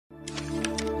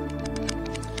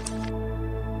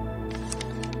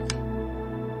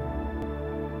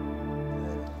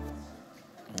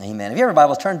Amen. If you have your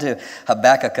Bibles, turn to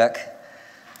Habakkuk.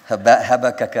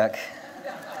 Habakkuk.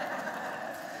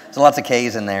 There's lots of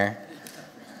K's in there.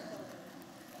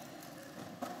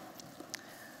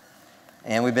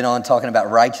 And we've been on talking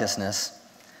about righteousness.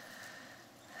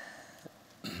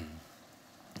 I'll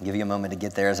give you a moment to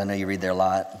get there, as I know you read there a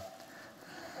lot.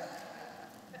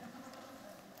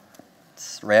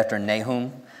 It's right after Nahum.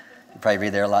 You probably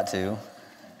read there a lot too.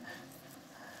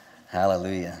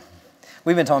 Hallelujah.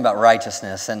 We've been talking about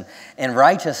righteousness, and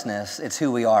righteousness, it's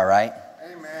who we are, right?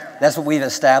 Amen. That's what we've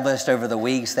established over the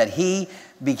weeks, that He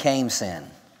became sin.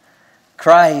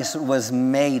 Christ was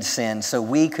made sin so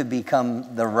we could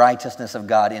become the righteousness of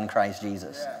God in Christ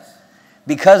Jesus. Yes.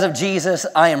 Because of Jesus,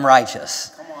 I am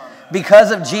righteous. Come on.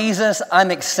 Because of Jesus,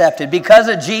 I'm accepted. Because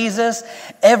of Jesus,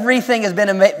 everything has been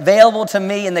available to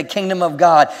me in the kingdom of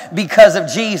God. Because of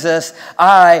Jesus,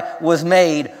 I was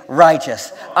made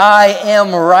righteous. I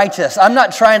am righteous. I'm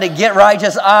not trying to get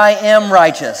righteous. I am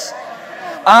righteous.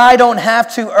 I don't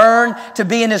have to earn to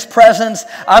be in His presence.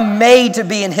 I'm made to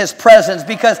be in His presence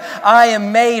because I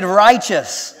am made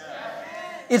righteous.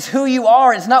 It's who you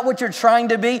are. It's not what you're trying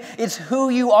to be. It's who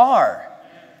you are.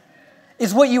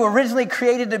 It's what you originally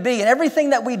created to be. And everything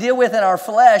that we deal with in our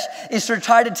flesh is to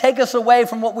try to take us away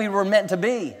from what we were meant to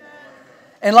be.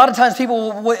 And a lot of times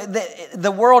people,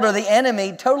 the world or the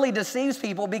enemy totally deceives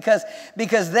people because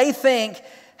they think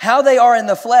how they are in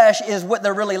the flesh is what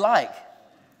they're really like.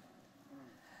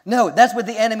 No, that's what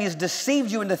the enemy has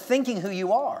deceived you into thinking who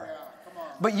you are.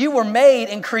 But you were made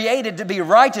and created to be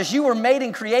righteous. You were made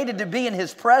and created to be in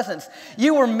His presence.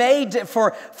 You were made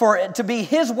to be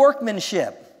His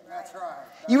workmanship. That's right.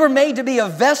 You were made to be a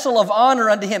vessel of honor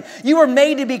unto Him. You were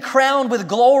made to be crowned with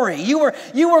glory. You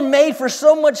were made for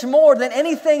so much more than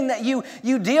anything that you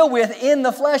deal with in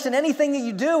the flesh and anything that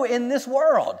you do in this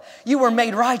world. You were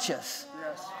made righteous.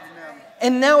 Yes. Amen.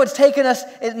 And now it's taken us,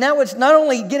 now it's not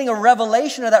only getting a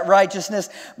revelation of that righteousness,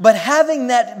 but having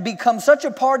that become such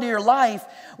a part of your life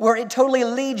where it totally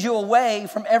leads you away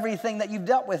from everything that you've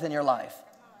dealt with in your life.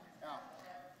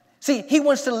 See, He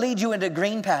wants to lead you into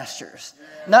green pastures,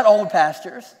 not old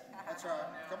pastures. That's right.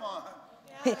 Come on.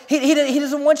 He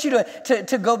doesn't want you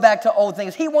to go back to old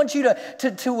things. He wants you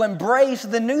to embrace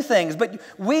the new things. But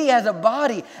we as a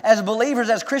body, as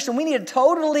believers, as Christians, we need to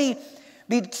totally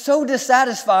be so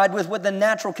dissatisfied with what the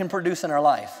natural can produce in our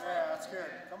life. Yeah, that's good.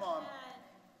 Come on.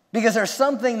 Because there's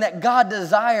something that God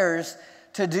desires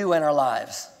to do in our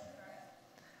lives.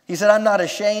 He said, I'm not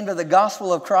ashamed of the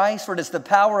gospel of Christ, for it is the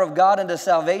power of God unto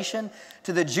salvation,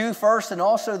 to the Jew first and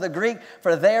also the Greek,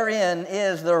 for therein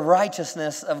is the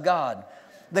righteousness of God.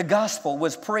 The gospel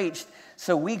was preached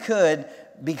so we could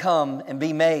become and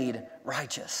be made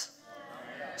righteous.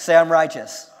 Say, I'm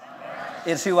righteous.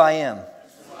 It's who I am.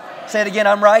 Say it again,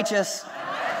 I'm righteous.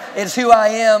 It's who I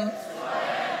am.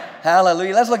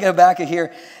 Hallelujah. Let's look at Habakkuk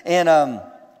here. And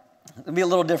it'll be a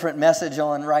little different message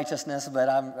on righteousness,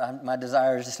 but my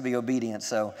desire is just to be obedient.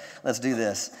 So let's do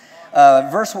this.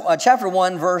 Chapter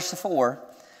 1, verse 4.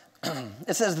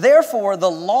 It says, therefore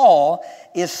the law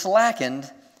is slackened,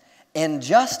 and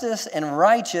justice and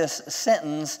righteous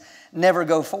sentence never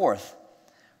go forth.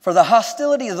 For the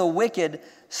hostility of the wicked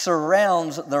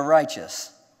surrounds the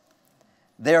righteous.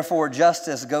 Therefore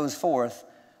justice goes forth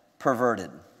perverted.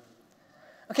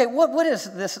 Okay, what is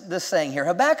this saying here?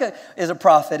 Habakkuk is a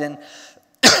prophet, and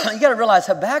you got to realize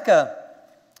Habakkuk,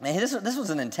 man, this was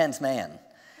an intense man,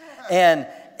 and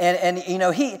you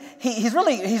know he's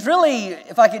really,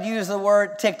 if I could use the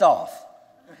word, ticked off,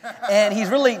 and he's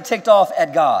really ticked off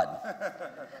at God.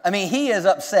 I mean, he is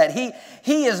upset.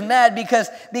 He is mad because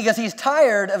he's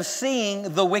tired of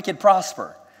seeing the wicked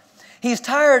prosper. He's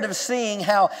tired of seeing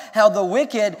how the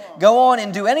wicked go on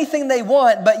and do anything they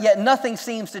want, but yet nothing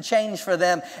seems to change for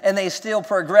them, and they still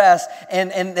progress,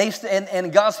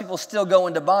 and God's people still go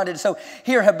into bondage. So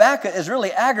here Habakkuk is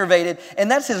really aggravated, and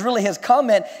that's really his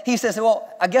comment. He says,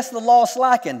 well, I guess the law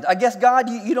slackened. I guess, God,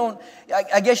 you don't,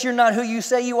 I guess you're not who you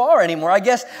say you are anymore. I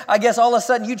guess all of a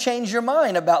sudden you changed your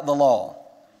mind about the law.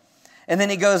 And then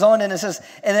he goes on and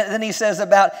then he says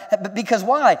because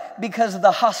why? Because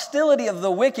the hostility of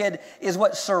the wicked is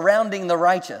what's surrounding the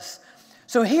righteous.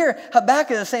 So here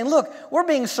Habakkuk is saying, look, we're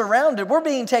being surrounded, we're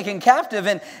being taken captive,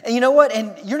 and you know what?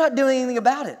 And you're not doing anything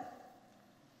about it.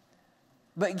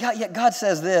 But yet God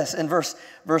says this in verse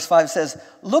 5 says,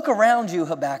 look around you,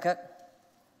 Habakkuk,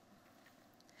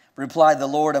 replied the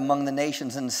Lord among the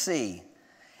nations, and see,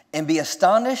 and be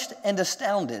astonished and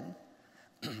astounded.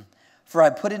 For I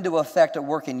put into effect a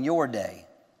work in your day,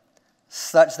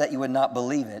 such that you would not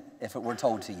believe it if it were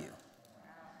told to you.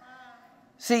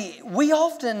 See, we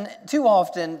too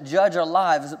often judge our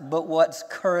lives but what's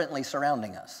currently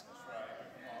surrounding us.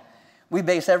 We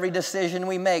base every decision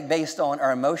we make based on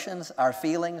our emotions, our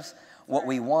feelings, what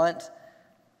we want,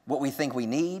 what we think we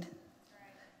need.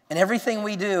 And everything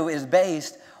we do is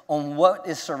based on what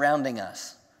is surrounding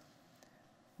us.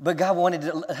 But God wanted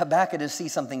Habakkuk to see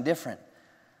something different.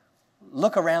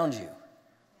 Look around you.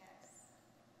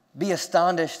 Be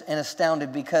astonished and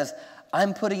astounded because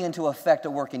I'm putting into effect a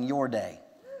work in your day.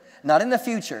 Not in the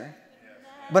future,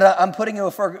 but I'm putting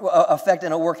effect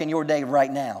in a work in your day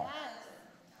right now.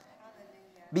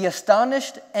 Be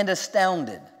astonished and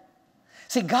astounded.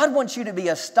 See, God wants you to be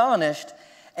astonished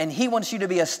and He wants you to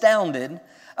be astounded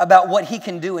about what He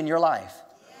can do in your life.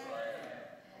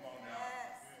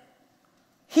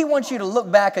 He wants you to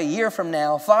look back a year from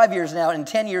now, 5 years now, and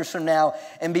 10 years from now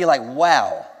and be like,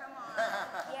 wow,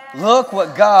 look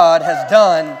what God has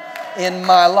done in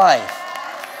my life.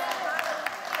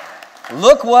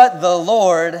 Look what the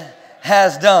Lord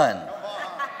has done.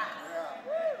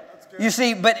 You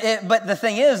see, but the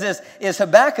thing is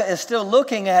Habakkuk is still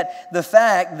looking at the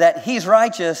fact that he's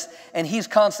righteous and he's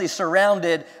constantly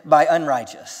surrounded by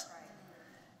unrighteous.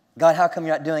 God, how come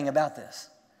you're not doing about this?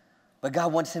 But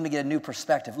God wants him to get a new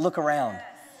perspective. Look around.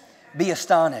 Be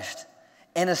astonished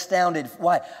and astounded.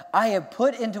 Why? I have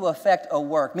put into effect a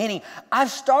work, meaning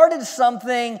I've started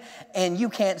something and you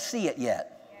can't see it yet.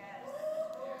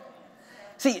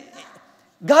 See,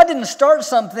 God didn't start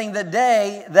something the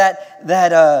day that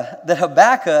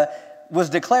Habakkuk was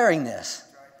declaring this.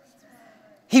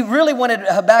 He really wanted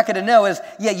Habakkuk to know is,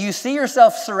 yeah, you see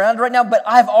yourself surrounded right now, but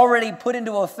I've already put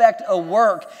into effect a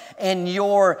work in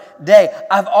your day.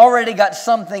 I've already got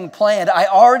something planned. I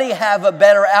already have a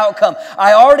better outcome.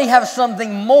 I already have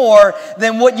something more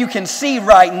than what you can see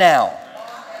right now.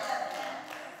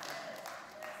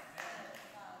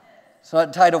 So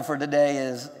the title for today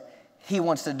is, He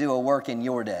wants to do a work in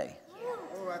your day.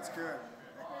 Oh, that's good.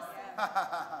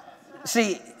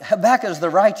 See, Habakkuk is the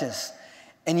righteous.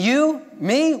 And you,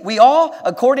 me, we all,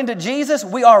 according to Jesus,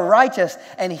 we are righteous.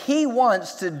 And He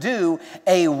wants to do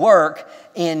a work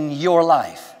in your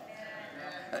life.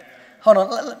 Hold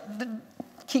on.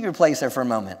 Keep your place there for a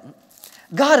moment.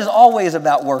 God is always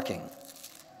about working.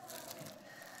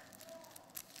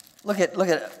 Look at,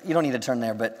 you don't need to turn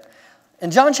there, but in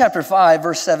John chapter 5,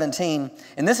 verse 17,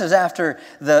 and this is after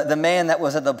the man that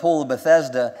was at the pool of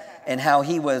Bethesda and how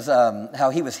he was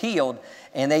healed,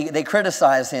 and they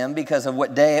criticized him because of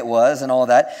what day it was and all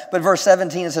that. But verse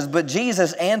 17, it says, but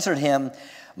Jesus answered him,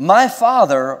 my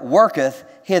Father worketh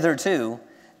hitherto,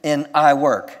 and I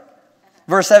work.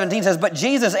 Verse 17 says, but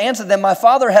Jesus answered them, my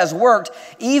Father has worked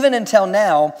even until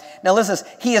now. Now listen,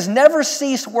 He has never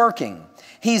ceased working.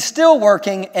 He's still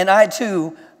working, and I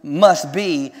too must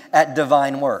be at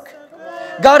divine work.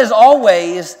 God is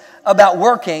always about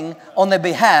working on the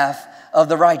behalf of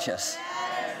the righteous.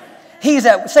 He's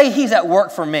at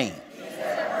work for me.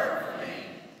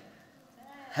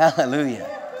 Hallelujah.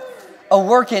 A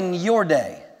work in your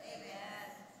day.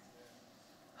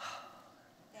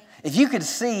 If you could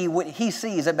see what He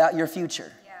sees about your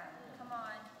future.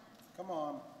 Come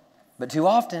on. But too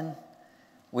often,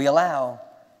 we allow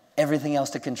everything else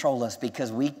to control us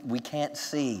because we can't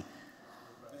see.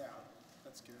 Yeah,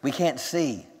 that's good. We can't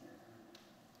see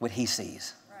what He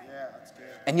sees. Yeah, that's good.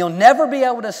 And you'll never be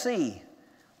able to see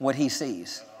what He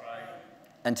sees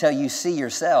until you see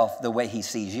yourself the way He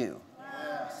sees you.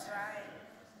 Yes.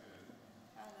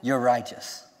 You're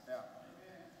righteous. Yeah.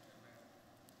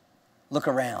 Look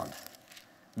around.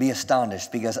 Be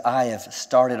astonished because I have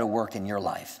started a work in your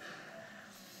life.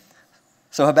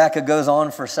 So Habakkuk goes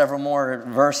on for several more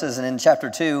verses, and in chapter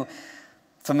 2,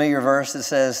 familiar verse, it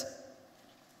says,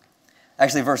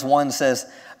 actually verse 1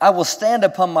 says, I will stand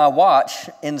upon my watch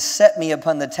and set me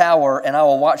upon the tower, and I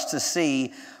will watch to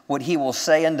see what he will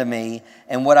say unto me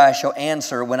and what I shall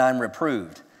answer when I'm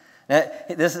reproved. Now,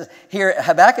 here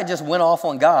Habakkuk just went off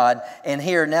on God, and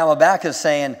here now Habakkuk is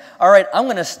saying, all right, I'm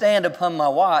going to stand upon my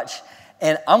watch,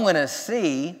 and I'm going to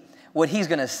see what he's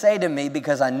going to say to me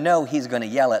because I know he's going to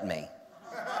yell at me.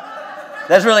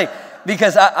 That's really,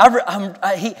 because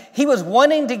he was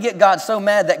wanting to get God so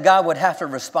mad that God would have to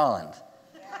respond.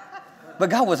 But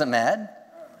God wasn't mad.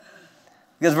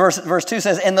 Because verse 2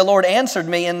 says, and the Lord answered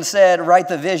me and said, write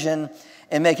the vision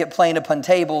and make it plain upon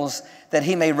tables that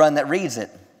he may run that reads it.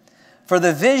 For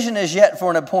the vision is yet for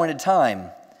an appointed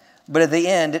time, but at the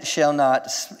end it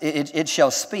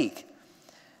shall speak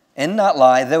and not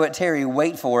lie. Though it tarry,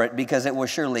 wait for it, because it will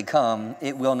surely come.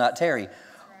 It will not tarry.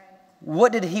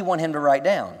 What did he want him to write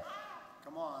down?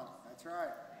 Come on, that's right.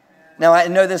 Now, I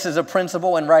know this is a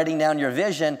principle in writing down your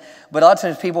vision, but a lot of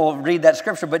times people read that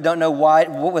scripture but don't know why.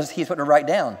 What was he supposed to write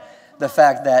down? The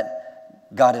fact that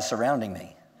God is surrounding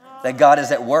me, that God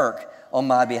is at work on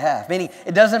my behalf. Meaning,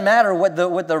 it doesn't matter what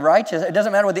the righteous, it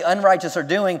doesn't matter what the unrighteous are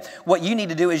doing. What you need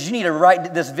to do is you need to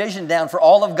write this vision down for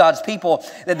all of God's people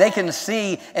that they can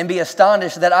see and be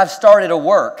astonished that I've started a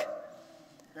work.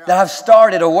 That I've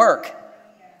started a work.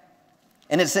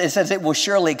 And it says it will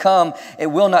surely come, it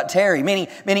will not tarry. Meaning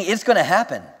it's going to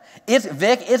happen.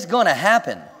 It's going to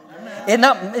happen.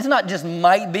 It's not just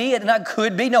might be, it not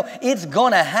could be. No, it's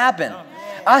going to happen.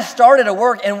 I started a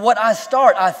work, and what I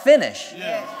start, I finish.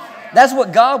 That's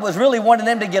what God was really wanting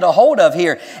them to get a hold of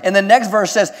here. And the next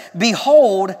verse says,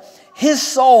 behold, his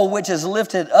soul which is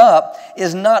lifted up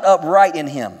is not upright in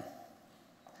him.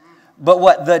 But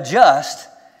what? The just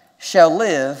shall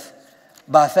live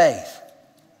by faith.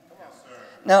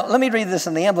 Now, let me read this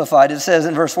in the Amplified. It says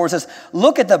in verse 4, it says,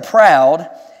 look at the proud.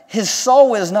 His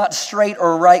soul is not straight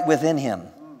or right within him.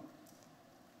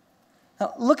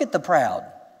 Now, look at the proud.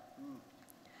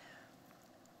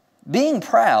 Being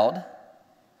proud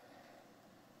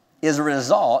is a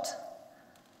result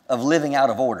of living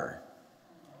out of order.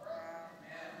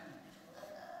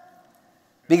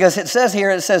 Because it says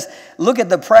here, look at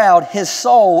the proud, his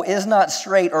soul is not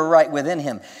straight or right within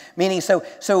him. Meaning,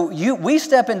 we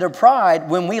step into pride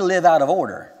when we live out of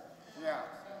order. Yeah.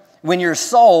 When your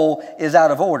soul is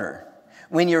out of order.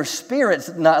 When your spirit's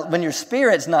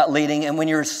not leading, and when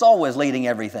your soul is leading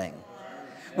everything.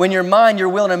 When your mind, your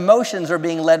will, and emotions are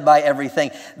being led by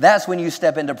everything, that's when you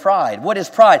step into pride. What is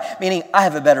pride? Meaning, I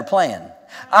have a better plan.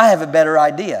 I have a better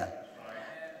idea.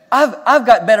 I've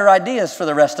got better ideas for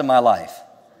the rest of my life.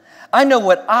 I know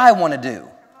what I want to do.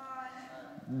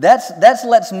 That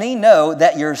lets me know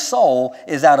that your soul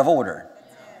is out of order.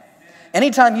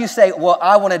 Anytime you say, well,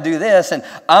 I want to do this, and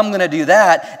I'm going to do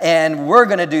that, and we're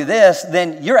going to do this,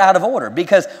 then you're out of order.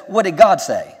 Because what did God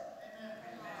say?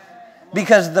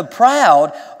 Because the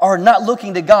proud are not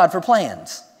looking to God for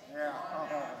plans.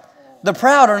 The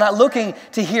proud are not looking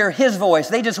to hear his voice.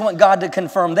 They just want God to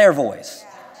confirm their voice.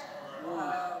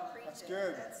 That's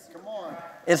good. Come on.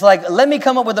 It's like, let me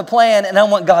come up with a plan, and I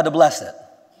want God to bless it.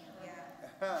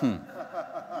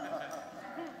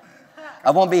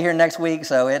 I won't be here next week,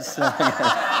 so it's...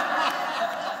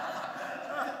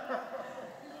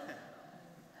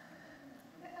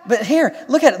 But here,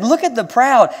 look at the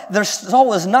proud. Their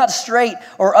soul is not straight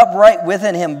or upright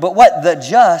within him. But what? The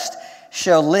just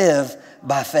shall live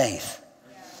by faith.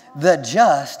 The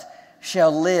just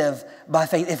shall live by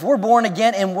faith. If we're born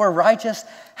again and we're righteous,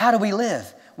 how do we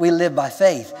live? We live by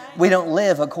faith. We don't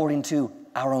live according to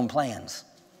our own plans.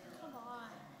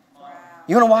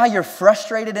 You know why you're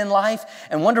frustrated in life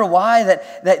and wonder why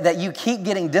that you keep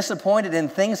getting disappointed and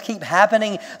things keep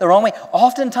happening the wrong way?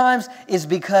 Oftentimes it's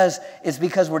because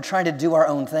we're trying to do our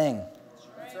own thing.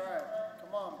 That's right.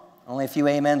 Come on. Only a few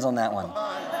amens on that one.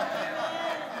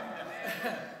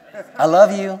 I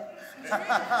love you.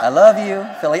 I love you,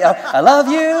 Philly. I love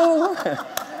you.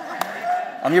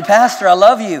 I'm your pastor. I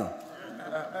love you.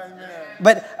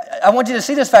 But I want you to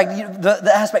see this fact,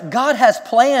 the aspect. God has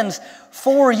plans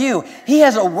for you. He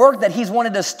has a work that he's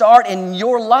wanted to start in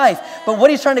your life. But what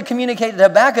he's trying to communicate to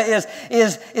Habakkuk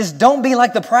is don't be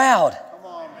like the proud.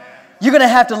 You're going to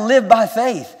have to live by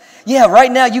faith. Yeah,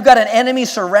 right now you got an enemy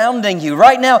surrounding you.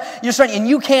 Right now you're starting, and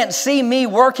you can't see me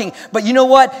working. But you know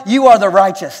what? You are the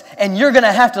righteous, and you're going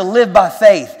to have to live by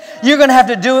faith. You're going to have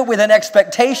to do it with an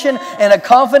expectation and a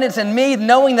confidence in me,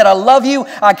 knowing that I love you,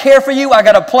 I care for you, I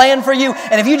got a plan for you.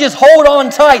 And if you just hold on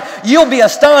tight, you'll be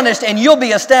astonished and you'll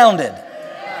be astounded.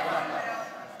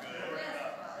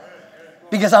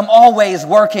 Because I'm always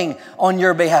working on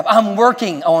your behalf. I'm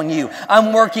working on you.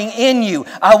 I'm working in you.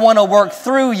 I want to work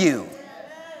through you.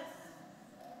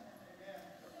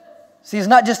 See, it's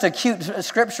not just a cute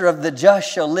scripture of the just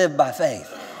shall live by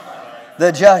faith.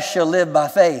 The just shall live by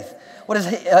faith. What is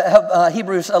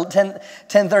Hebrews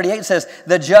 10:38 says?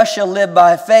 The just shall live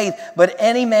by faith, but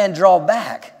any man draw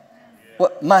back.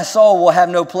 My soul will have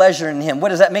no pleasure in him. What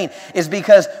does that mean? It's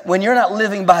because when you're not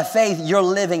living by faith, you're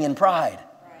living in pride.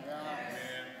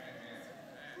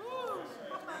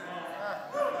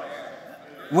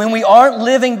 When we aren't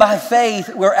living by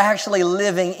faith, we're actually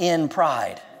living in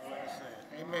pride.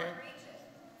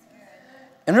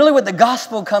 And really what the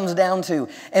gospel comes down to,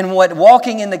 and what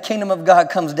walking in the kingdom of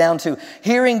God comes down to,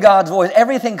 hearing God's voice,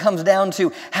 everything comes down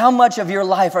to how much of your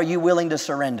life are you willing to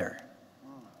surrender?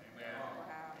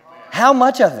 How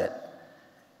much of it?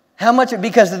 How much?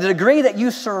 Because the degree that you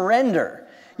surrender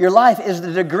your life is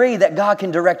the degree that God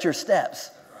can direct your steps.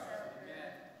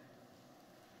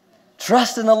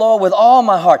 Trust in the Lord with all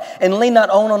my heart, and lean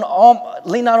not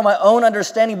on my own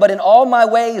understanding, but in all my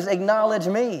ways acknowledge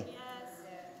me,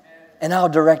 and I'll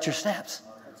direct your steps.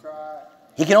 That's right.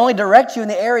 He can only direct you in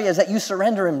the areas that you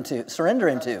surrender him to.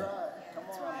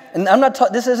 And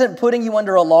this isn't putting you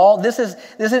under a law. This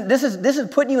is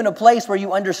putting you in a place where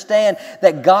you understand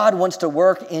that God wants to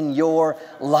work in your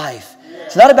life.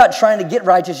 It's not about trying to get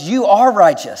righteous. You are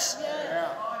righteous.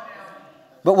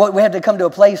 But what we have to come to a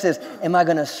place is, am I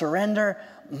going to surrender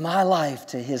my life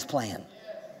to His plan?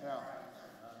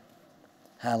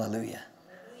 Hallelujah.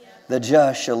 The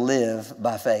just shall live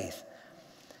by faith.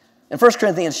 In 1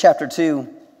 Corinthians chapter 2,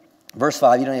 verse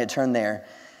 5, you don't need to turn there.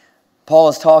 Paul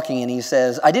is talking and he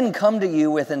says, I didn't come to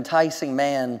you with enticing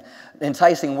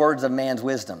words of man's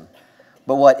wisdom,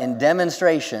 but what? In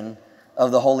demonstration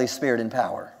of the Holy Spirit in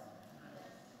power.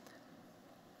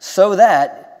 So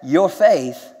that your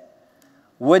faith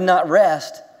would not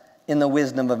rest in the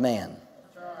wisdom of man,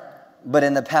 but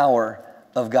in the power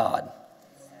of God.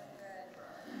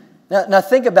 Now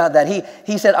think about that.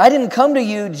 He said, I didn't come to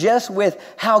you just with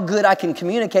how good I can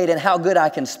communicate and how good I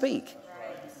can speak.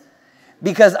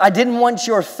 Because I didn't want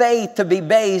your faith to be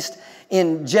based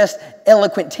in just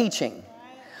eloquent teaching.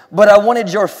 But I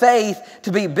wanted your faith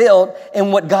to be built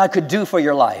in what God could do for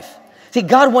your life. See,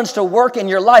 God wants to work in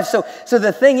your life. So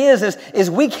the thing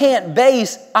is we can't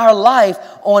base our life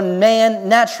on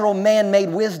natural man-made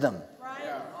wisdom.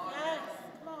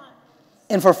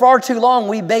 And for far too long,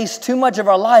 we base too much of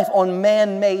our life on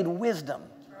man-made wisdom.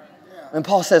 And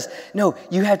Paul says, no,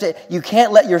 you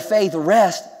can't let your faith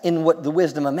rest in what the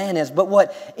wisdom of man is, but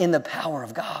what? In the power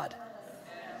of God.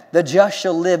 The just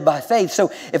shall live by faith.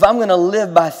 So if I'm going to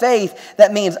live by faith,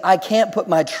 that means I can't put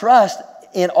my trust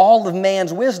in all of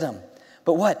man's wisdom.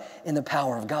 But what? In the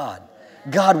power of God.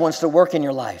 God wants to work in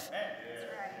your life.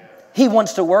 He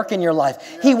wants to work in your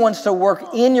life. He wants to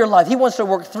work in your life. He wants to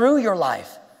work through your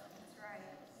life.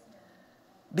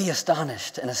 Be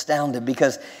astonished and astounded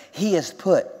because He has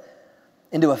put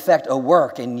into effect a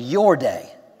work in your day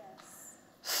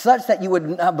such that you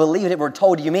would not believe it if it were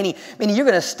told to you. Meaning you're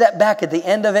going to step back at the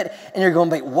end of it and you're going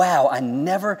to be, wow, I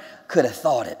never could have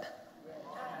thought it,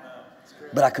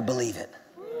 but I could believe it.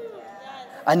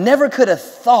 I never could have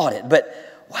thought it, but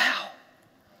wow.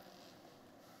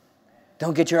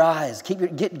 Don't get your eyes.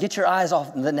 Get your eyes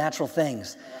off the natural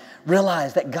things.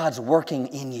 Realize that God's working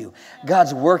in you.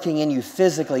 God's working in you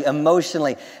physically,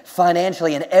 emotionally,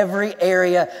 financially, in every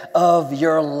area of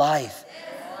your life.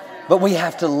 But we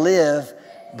have to live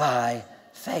by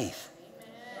faith.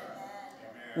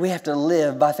 We have to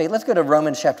live by faith. Let's go to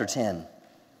Romans chapter 10.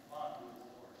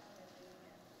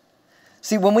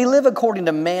 See, when we live according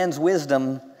to man's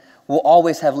wisdom, we'll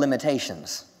always have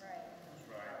limitations.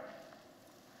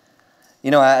 You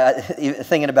know,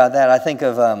 thinking about that, I think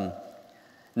of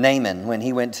Naaman when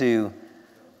he went to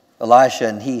Elisha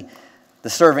and the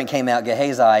servant came out,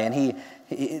 Gehazi, and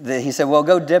he said, well,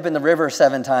 go dip in the river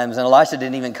 7 times. And Elisha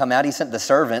didn't even come out. He sent the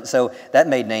servant, so that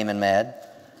made Naaman mad.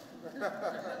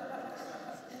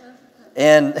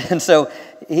 And so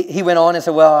he went on and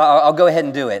said, well, I'll go ahead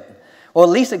and do it. Well, at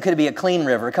least it could be a clean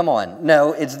river. Come on.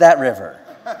 No, it's that river.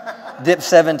 Dip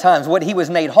 7 times. What he was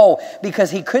made whole because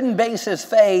he couldn't base his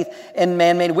faith in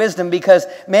man-made wisdom because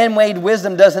man-made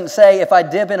wisdom doesn't say if I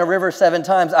dip in a river 7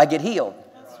 times, I get healed.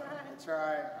 That's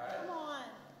right. Come on.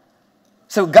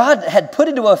 So God had put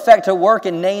into effect a work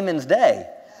in Naaman's day.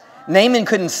 Naaman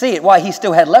couldn't see it. Why? He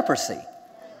still had leprosy.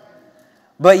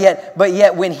 But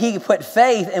yet when he put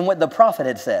faith in what the prophet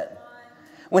had said,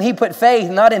 when he put faith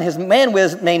not in his main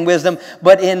wisdom,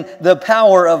 but in the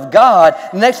power of God,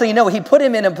 next thing you know, he put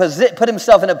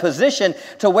himself in a position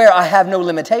to where I have no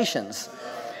limitations.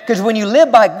 Because when you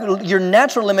live by your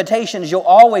natural limitations, you'll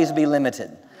always be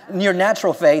limited. In your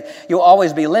natural faith, you'll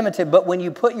always be limited. But when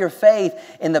you put your faith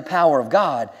in the power of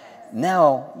God,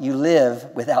 now you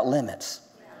live without limits.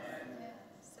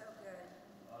 So good.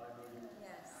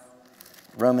 Yes.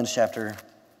 Romans chapter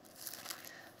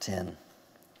 10.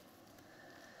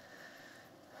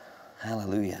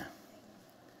 Hallelujah.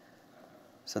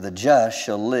 So the just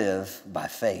shall live by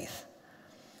faith.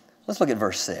 Let's look at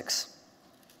verse 6.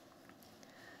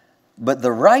 But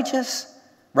the righteousness,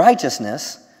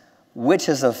 which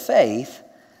is of faith,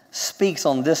 speaks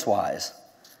on this wise.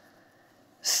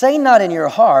 Say not in your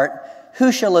heart,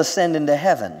 who shall ascend into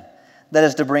heaven? That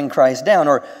is to bring Christ down.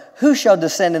 Or who shall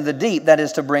descend in the deep? That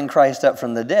is to bring Christ up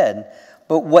from the dead.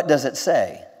 But what does it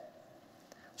say?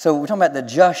 So we're talking about the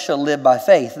just shall live by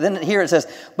faith. Then here it says,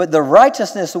 but the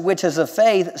righteousness which is of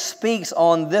faith speaks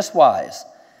on this wise.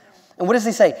 And what does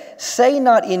he say? Say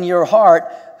not in your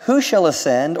heart, who shall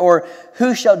ascend or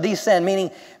who shall descend?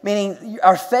 Meaning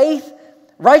our faith,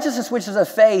 righteousness which is of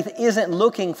faith isn't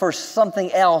looking for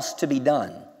something else to be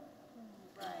done.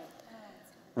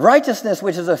 Righteousness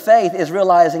which is of faith is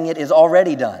realizing it is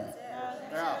already done.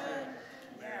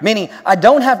 Meaning I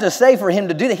don't have to say for him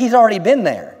to do that. He's already been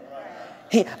there.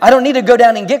 I don't need to go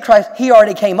down and get Christ. He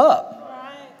already came up.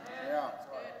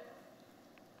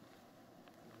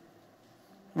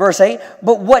 Verse 8,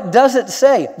 but what does it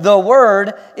say? The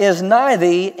word is nigh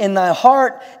thee, in thy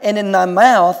heart and in thy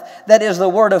mouth. That is the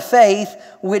word of faith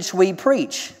which we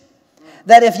preach.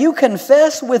 That if you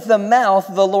confess with the mouth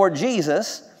the Lord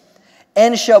Jesus,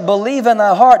 and shall believe in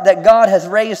thy heart that God has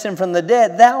raised him from the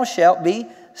dead, thou shalt be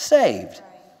saved.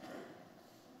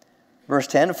 Verse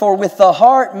 10, for with the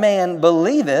heart man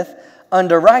believeth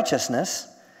unto righteousness,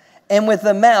 and with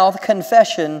the mouth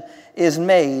confession is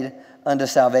made unto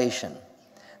salvation.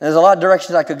 There's a lot of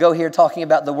directions I could go here talking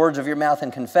about the words of your mouth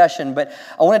and confession, but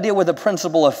I want to deal with the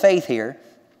principle of faith here.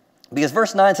 Because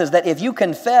verse 9 says that if you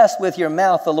confess with your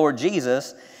mouth the Lord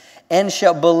Jesus and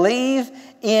shall believe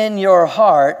in your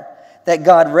heart that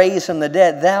God raised from the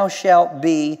dead, thou shalt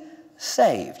be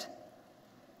saved.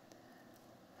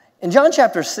 In John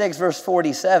chapter 6, verse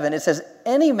 47, it says,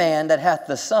 any man that hath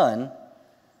the Son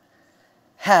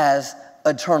has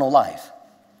eternal life.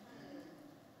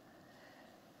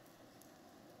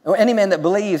 Or any man that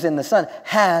believes in the Son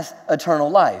has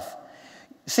eternal life.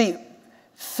 See,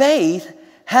 faith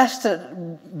has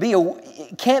to be,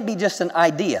 it can't be just an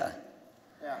idea.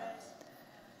 Yeah.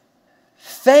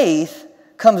 Faith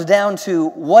comes down to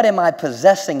what am I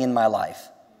possessing in my life?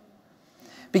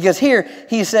 Because here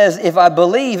he says, if I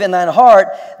believe in thine heart,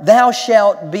 thou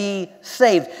shalt be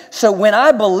saved. So when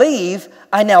I believe,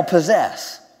 I now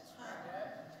possess.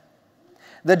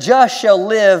 The just shall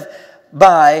live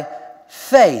by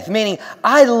faith, meaning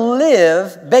I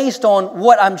live based on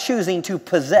what I'm choosing to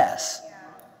possess.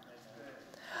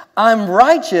 I'm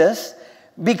righteous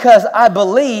because I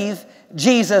believe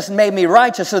Jesus made me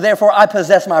righteous, so therefore I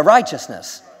possess my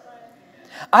righteousness.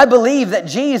 I believe that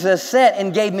Jesus sent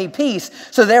and gave me peace,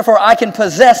 so therefore I can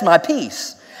possess my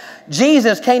peace.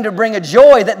 Jesus came to bring a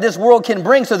joy that this world can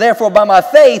bring, so therefore by my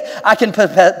faith I can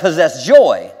possess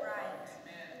joy.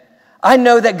 I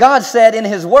know that God said in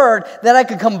His Word that I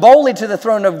could come boldly to the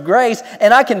throne of grace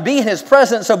and I can be in His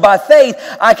presence. So by faith,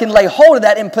 I can lay hold of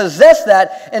that and possess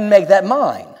that and make that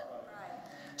mine.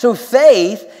 So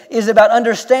faith is about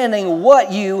understanding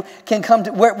what you can come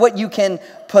to, what you can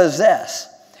possess.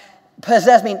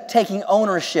 Possess means taking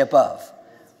ownership of.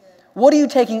 What are you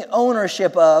taking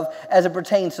ownership of as it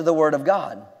pertains to the Word of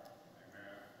God?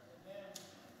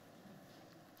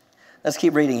 Let's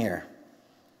keep reading here.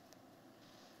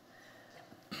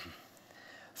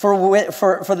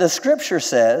 For the Scripture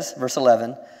says, verse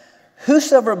 11,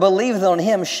 whosoever believeth on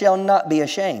Him shall not be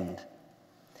ashamed.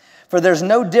 For there's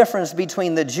no difference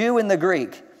between the Jew and the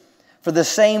Greek. For the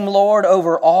same Lord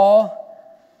over all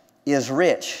is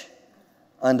rich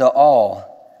unto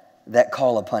all that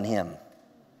call upon Him.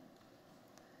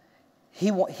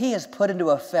 He has put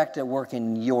into effect a work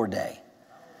in your day.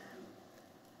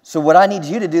 So what I need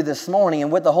you to do this morning,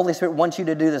 and what the Holy Spirit wants you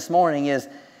to do this morning is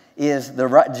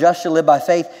the just shall live by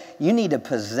faith. You need to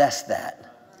possess that.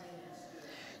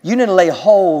 You need to lay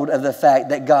hold of the fact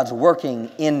that God's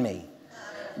working in me.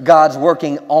 God's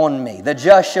working on me. The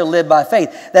just shall live by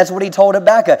faith. That's what He told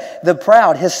Habakkuk. The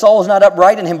proud, his soul's not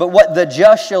upright in him, but what the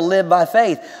just shall live by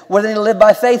faith. What do they live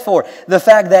by faith for? The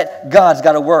fact that God's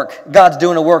got to work. God's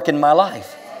doing a work in my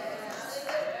life.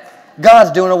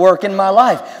 God's doing a work in my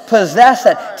life. Possess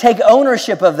that. Take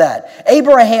ownership of that.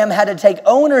 Abraham had to take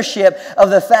ownership of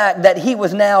the fact that he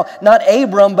was now not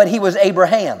Abram, but he was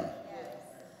Abraham.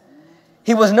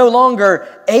 He was no longer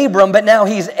Abram, but now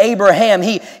he's Abraham.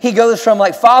 He goes from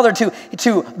like father to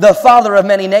the father of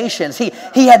many nations. He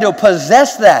had to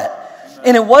possess that.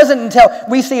 And it wasn't until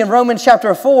we see in Romans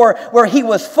chapter 4 where he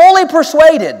was fully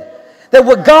persuaded that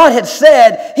what God had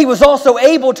said, he was also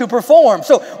able to perform.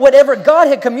 So whatever God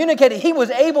had communicated, he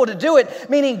was able to do it,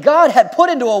 meaning God had put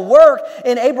into a work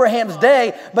in Abraham's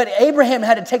day, but Abraham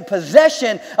had to take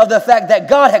possession of the fact that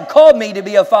God had called me to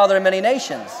be a father of many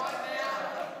nations.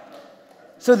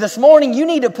 So this morning, you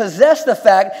need to possess the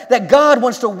fact that God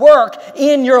wants to work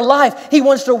in your life. He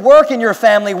wants to work in your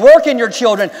family, work in your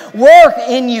children, work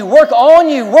in you, work on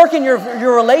you, work in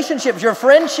your relationships, your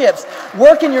friendships,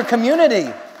 work in your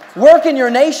community. Work in your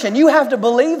nation. You have to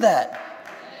believe that.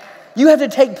 You have to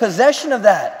take possession of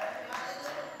that.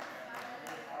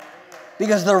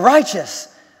 Because the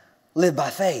righteous live by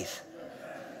faith.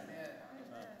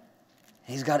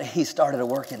 He started a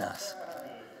work in us.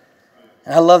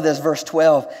 And I love this, verse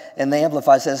 12 in the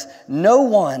Amplified says, no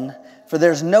one, for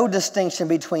there's no distinction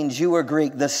between Jew or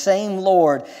Greek. The same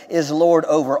Lord is Lord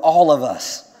over all of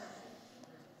us.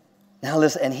 Now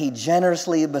listen, and He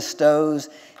generously bestows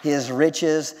His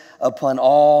riches upon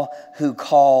all who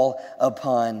call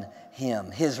upon Him.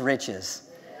 His riches.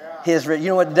 You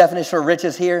know what the definition for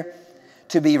riches here?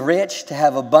 to be rich, to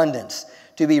have abundance,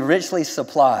 to be richly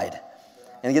supplied.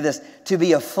 And get this, to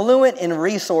be affluent in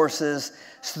resources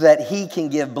so that he can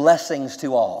give blessings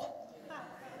to all.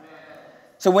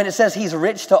 So when it says he's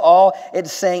rich to all,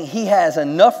 it's saying he has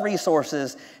enough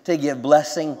resources to give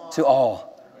blessing to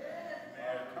all.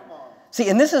 See,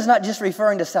 and this is not just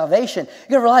referring to salvation. You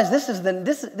gotta realize this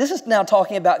is now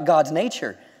talking about God's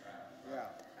nature.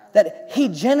 That he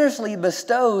generously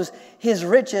bestows his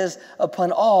riches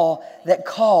upon all that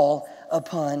call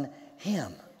upon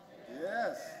him.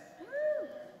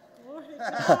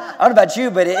 I don't know about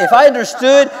you, but if I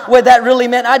understood what that really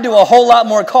meant, I'd do a whole lot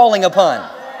more calling upon.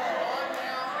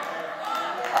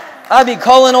 I'd be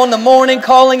calling on the morning,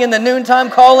 calling in the noontime,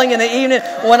 calling in the evening.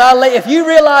 If you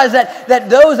realize that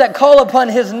those that call upon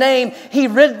his name, he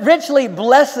richly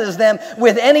blesses them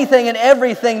with anything and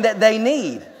everything that they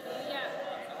need.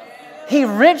 He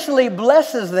richly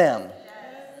blesses them.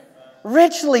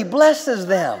 Richly blesses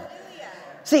them.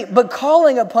 See, but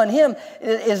calling upon him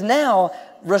is now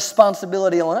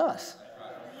responsibility on us.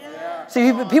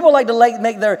 See, people like to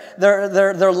make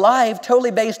their life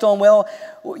totally based on,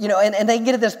 and they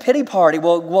get at this pity party.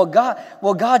 Well,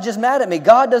 God just mad at me.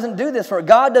 God doesn't do this for me.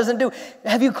 God doesn't do.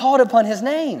 Have you called upon his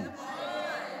name?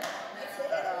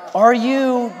 Are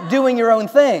you doing your own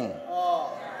thing?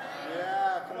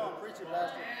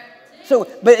 So,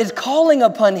 but it's calling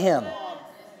upon him.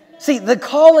 See, the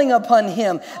calling upon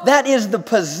him, that is the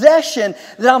possession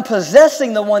that I'm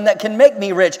possessing the one that can make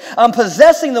me rich. I'm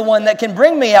possessing the one that can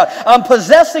bring me out. I'm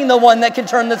possessing the one that can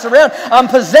turn this around. I'm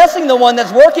possessing the one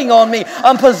that's working on me.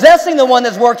 I'm possessing the one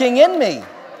that's working in me.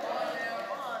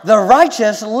 The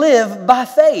righteous live by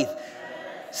faith.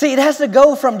 See, it has to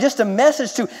go from just a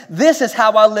message to this is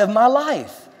how I live my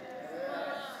life.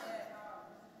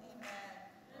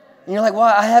 And you're like, well,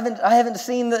 I haven't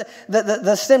seen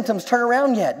the symptoms turn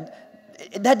around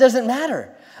yet. That doesn't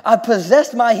matter. I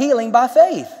possessed my healing by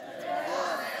faith.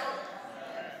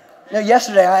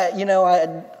 Yesterday,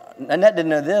 Annette didn't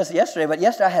know this yesterday, but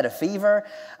yesterday I had a fever.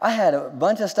 I had a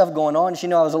bunch of stuff going on. She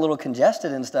knew I was a little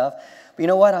congested and stuff. But you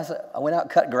know what? I went out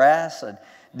and cut grass. I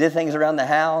did things around the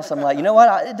house. I'm like, you know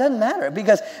what? It doesn't matter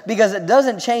because it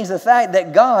doesn't change the fact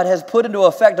that God has put into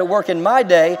effect a work in my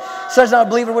day such that I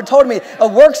believe it would told me a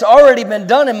work's already been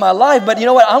done in my life, but you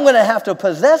know what? I'm going to have to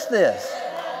possess this.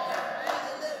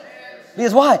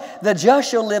 Because why? The just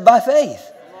shall live by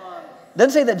faith. It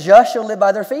doesn't say the just shall live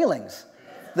by their feelings.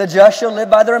 The just shall live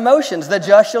by their emotions. The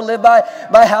just shall live by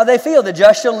how they feel. The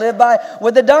just shall live by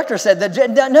what the doctor said.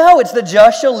 No, it's the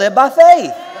just shall live by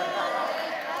faith.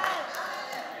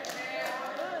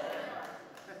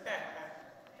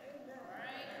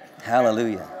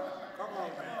 Hallelujah.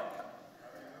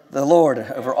 The Lord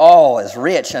over all is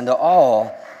rich unto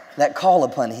all that call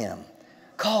upon him.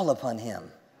 Call upon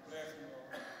him.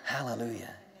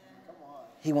 Hallelujah.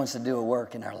 He wants to do a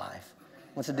work in our life.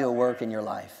 He wants to do a work in your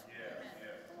life.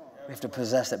 We have to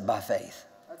possess it by faith.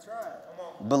 That's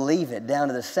right. Believe it down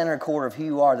to the center core of who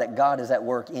you are, that God is at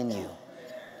work in you.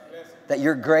 That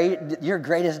your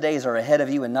greatest days are ahead of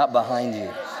you and not behind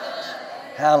you.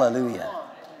 Hallelujah.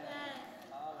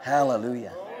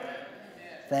 Hallelujah.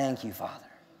 Thank you, Father.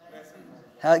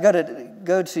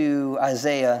 Go to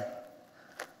Isaiah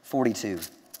 42.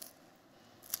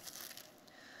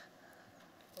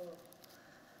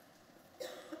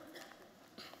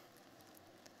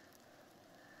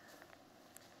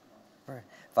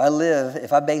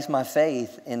 If I base my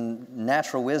faith in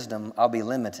natural wisdom, I'll be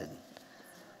limited.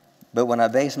 But when I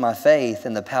base my faith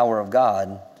in the power of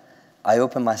God, I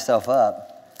open myself up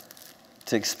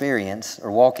to experience or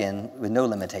walk in with no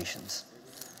limitations.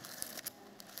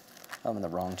 I'm in the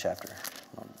wrong chapter.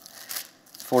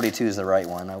 42 is the right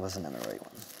one. I wasn't in the right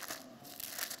one.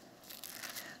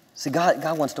 See,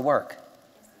 God wants to work.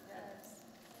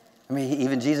 I mean,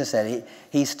 even Jesus said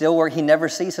he still works. He never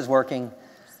ceases working.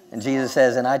 And Jesus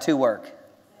says, and I too work.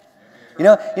 You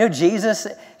know, Jesus,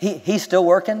 he's still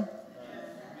working.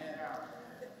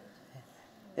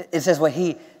 It says,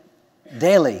 he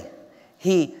daily,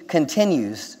 he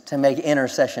continues to make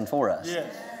intercession for us.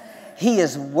 Yes. He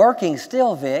is working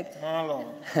still, Vic. My Lord.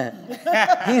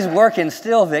 He's working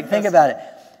still, Vic. Think about it.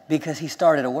 Because he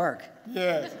started a work.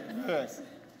 Yes.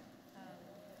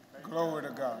 Glory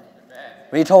to God.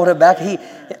 When he told him back,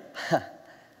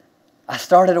 I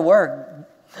started a work.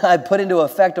 I put into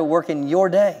effect a work in your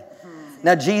day.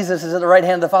 Now Jesus is at the right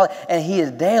hand of the Father, and he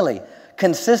is daily,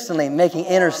 consistently making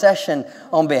intercession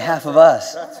on behalf of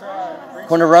us. That's right.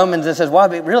 According to Romans, it says, why?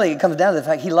 But really, it comes down to the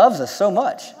fact he loves us so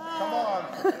much. Come on.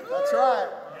 That's right.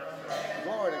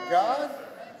 Glory to God.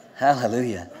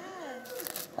 Hallelujah.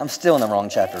 I'm still in the wrong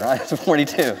chapter, right? It's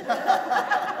 42.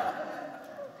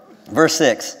 Verse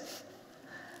 6.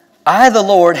 I, the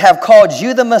Lord, have called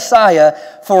you the Messiah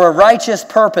for a righteous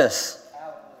purpose.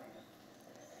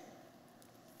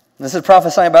 This is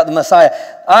prophesying about the Messiah.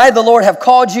 I, the Lord, have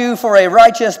called you for a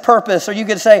righteous purpose. Or you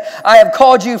could say, I have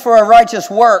called you for a righteous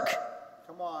work.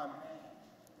 Come on.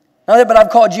 Not that, but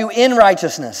I've called you in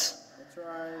righteousness. That's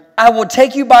right. I will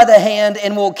take you by the hand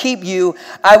and will keep you.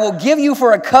 I will give you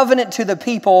for a covenant to the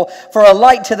people, for a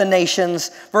light to the nations.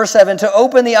 Verse 7, to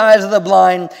open the eyes of the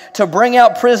blind, to bring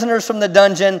out prisoners from the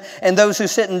dungeon, and those who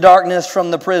sit in darkness from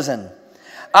the prison.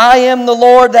 I am the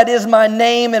Lord, that is my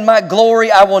name, and my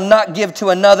glory I will not give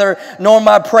to another, nor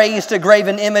my praise to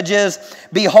graven images.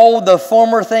 Behold, the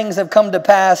former things have come to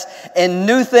pass, and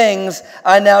new things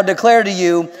I now declare to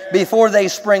you. Before they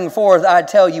spring forth, I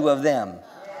tell you of them.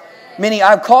 Meaning,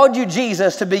 I've called you,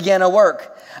 Jesus, to begin a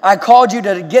work. I called you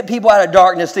to get people out of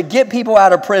darkness, to get people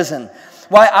out of prison.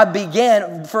 Why I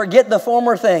began, forget the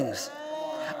former things.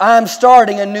 I'm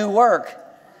starting a new work.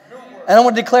 And I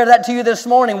want to declare that to you this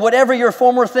morning. Whatever your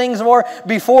former things were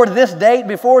before this date,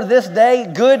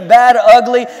 good, bad,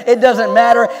 ugly, it doesn't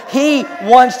matter. He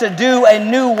wants to do a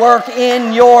new work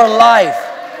in your life.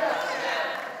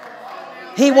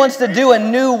 He wants to do a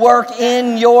new work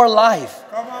in your life.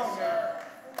 Come on, man.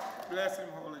 Bless him,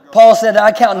 Holy Ghost. Paul said,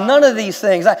 I count none of these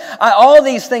things. All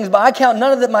these things, but I count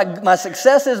none of them, my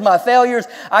successes, my failures.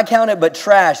 I count it but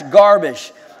trash,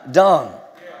 garbage, dung.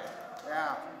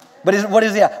 But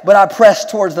But I press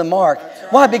towards the mark.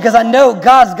 Why? Because I know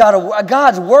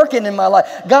God's working in my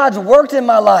life. God's worked in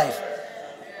my life.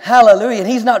 Hallelujah. And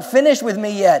He's not finished with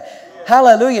me yet.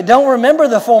 Hallelujah. Don't remember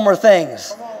the former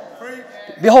things.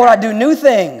 Behold, I do new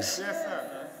things. Yes,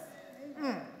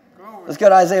 sir. Let's go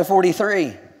to Isaiah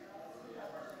 43.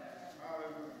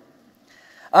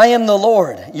 I am the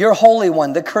Lord, your Holy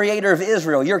One, the Creator of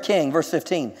Israel, your King. Verse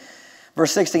 15.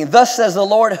 Verse 16. Thus says the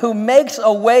Lord, who makes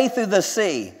a way through the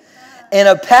sea and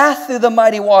a path through the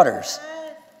mighty waters.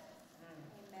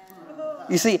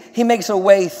 You see, He makes a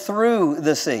way through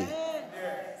the sea.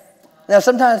 Now,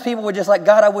 sometimes people would just like,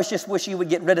 God, I just wish you would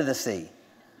get rid of the sea.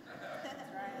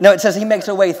 No, it says He makes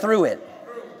a way through it.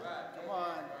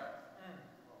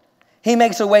 He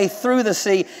makes a way through the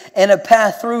sea and a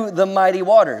path through the mighty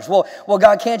waters. Well,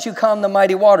 God, can't you calm the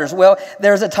mighty waters? Well,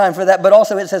 there's a time for that, but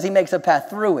also it says He makes a path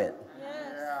through it.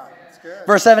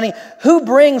 Verse 17, who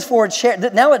brings forth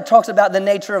chariot? Now it talks about the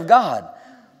nature of God.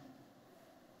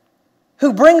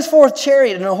 Who brings forth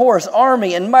chariot and a horse,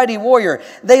 army and mighty warrior.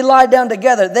 They lie down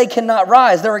together. They cannot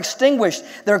rise. They're extinguished.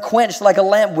 They're quenched like a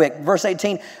lamp wick. Verse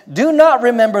 18, do not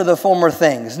remember the former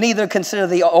things, neither consider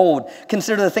the old.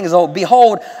 Consider the things old.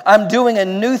 Behold, I'm doing a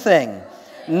new thing.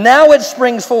 Now it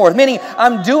springs forth. Meaning,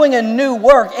 I'm doing a new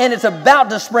work and it's about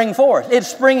to spring forth. It's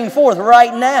springing forth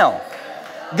right now.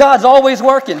 God's always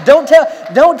working. Don't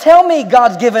tell me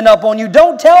God's given up on you.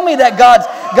 Don't tell me that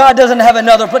God doesn't have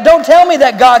another. But don't tell me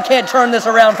that God can't turn this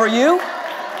around for you.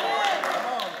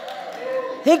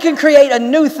 He can create a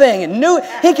new thing.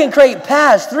 He can create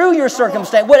paths through your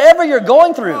circumstance, whatever you're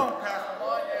going through.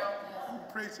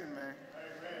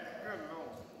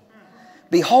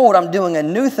 Behold, I'm doing a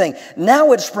new thing.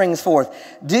 Now it springs forth.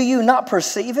 Do you not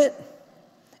perceive it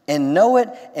and know it,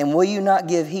 and will you not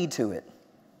give heed to it?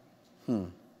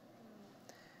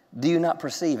 Do you not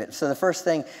perceive it? So the first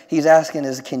thing He's asking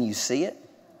is, can you see it?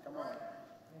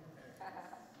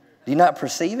 Do you not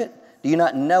perceive it? Do you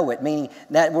not know it? Meaning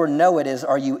that word know it is,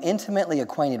 are you intimately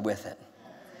acquainted with it?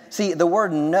 See, the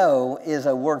word know is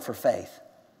a word for faith.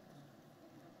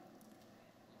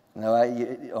 You know,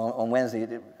 on Wednesday,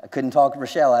 I couldn't talk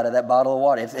Rochelle out of that bottle of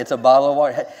water. It's a bottle of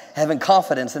water. Having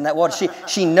confidence in that water.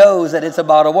 She knows that it's a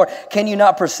bottle of water. Can you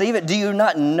not perceive it? Do you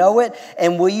not know it?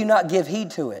 And will you not give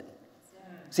heed to it?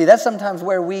 See, that's sometimes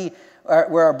where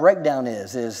our breakdown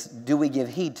is do we give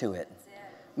heed to it?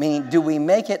 Meaning, do we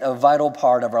make it a vital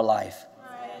part of our life?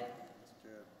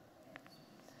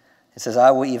 It says,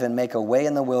 I will even make a way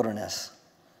in the wilderness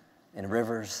and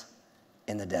rivers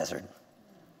in the desert.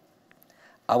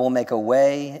 I will make a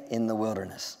way in the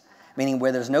wilderness. Meaning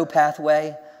where there's no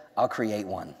pathway, I'll create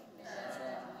one.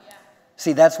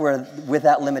 See, that's where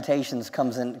without limitations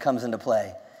comes into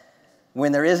play.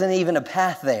 When there isn't even a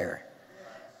path there.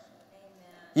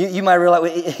 You might realize,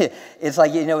 it's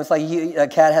like a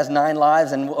cat has 9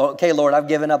 lives and, okay, Lord, I've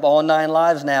given up all 9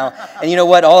 lives now. And you know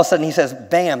what? All of a sudden He says,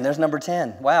 bam, there's number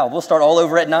 10. Wow, we'll start all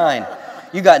over at 9.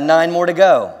 You got 9 more to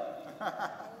go.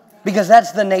 Because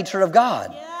that's the nature of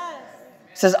God.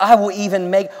 He says, I will even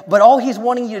make, but all He's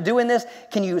wanting you to do in this,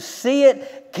 can you see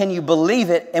it? Can you believe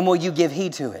it? And will you give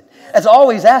heed to it? That's all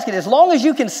He's asking. As long as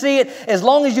you can see it, as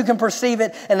long as you can perceive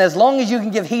it, and as long as you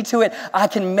can give heed to it, I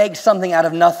can make something out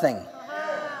of nothing.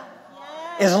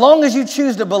 As long as you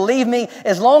choose to believe me,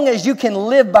 as long as you can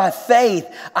live by faith,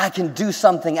 I can do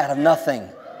something out of nothing.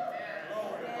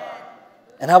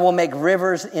 And I will make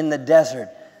rivers in the desert.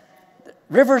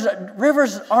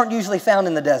 Rivers aren't usually found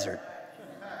in the desert.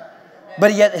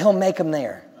 But yet he'll make them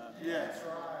there.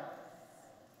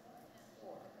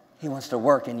 He wants to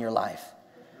work in your life.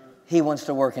 He wants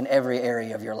to work in every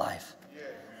area of your life.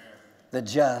 The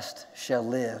just shall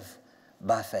live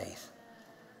by faith.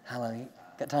 Hallelujah.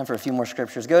 Got time for a few more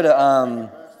scriptures. Go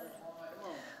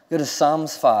to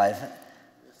Psalms 5.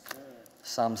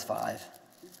 Psalms 5.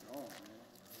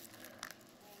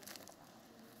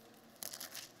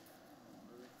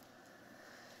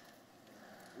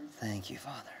 Thank you,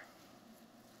 Father.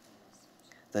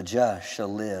 The just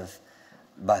shall live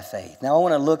by faith. Now I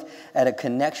want to look at a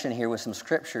connection here with some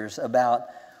scriptures about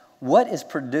what is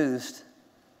produced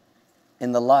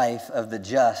in the life of the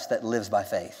just that lives by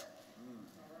faith.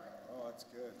 Oh, that's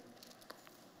good.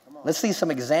 Come on. Let's see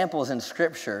some examples in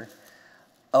Scripture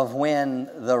of when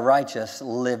the righteous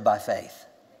live by faith.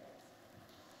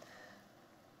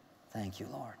 Thank you,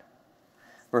 Lord.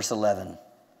 Verse 11.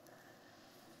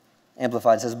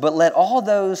 Amplified says, but let all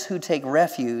those who take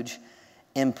refuge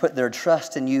and put their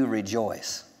trust in you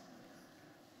rejoice.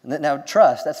 Now,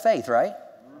 trust, that's faith, right?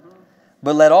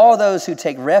 But let all those who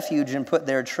take refuge and put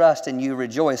their trust in you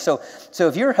rejoice. So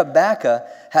if you're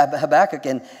Habakkuk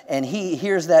and he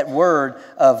hears that word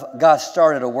of God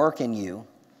started a work in you,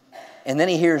 and then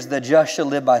he hears the just shall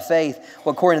live by faith,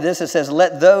 well, according to this, it says,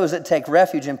 let those that take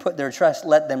refuge and put their trust,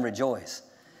 let them rejoice.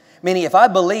 Meaning, if I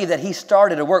believe that he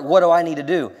started a work, what do I need to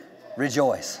do?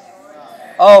 Rejoice.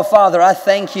 Oh, Father, I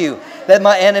thank you that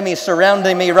my enemies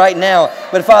surrounding me right now.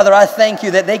 But, Father, I thank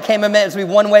you that they came against me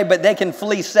one way, but they can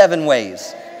flee 7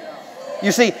 ways.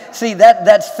 You see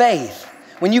that's faith.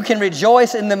 When you can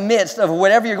rejoice in the midst of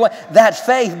whatever you're going, that's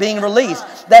faith being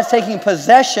released. That's taking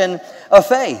possession of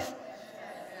faith.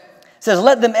 It says,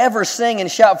 let them ever sing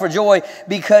and shout for joy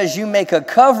because you make a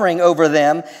covering over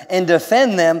them and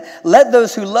defend them. Let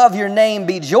those who love your name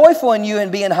be joyful in you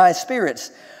and be in high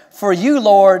spirits. For you,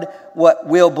 Lord, what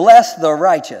will bless the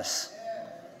righteous.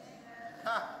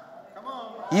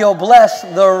 You'll bless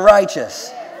the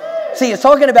righteous. See, it's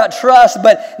talking about trust,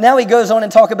 but now he goes on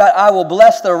and talk about, I will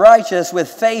bless the righteous with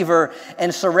favor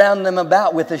and surround them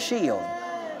about with a shield.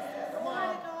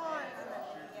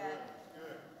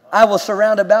 I will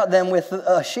surround about them with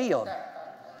a shield.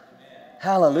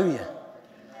 Hallelujah.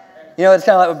 You know, it's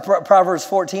kind of like Proverbs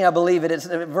 14, I believe it is,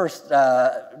 verse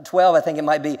 12, I think it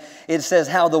might be. It says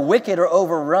how the wicked are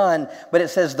overrun, but it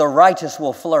says the righteous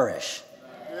will flourish.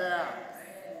 Yeah.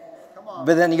 Come on.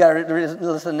 But then you got to listen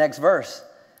to the next verse.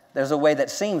 There's a way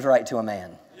that seems right to a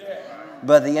man,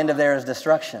 but the end of there is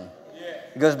destruction.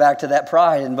 It goes back to that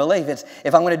pride and belief. It's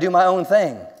if I'm going to do my own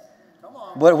thing.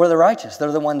 But we're the righteous.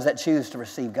 They're the ones that choose to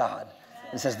receive God.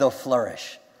 It says they'll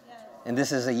flourish. And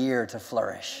this is a year to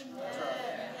flourish.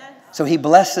 So he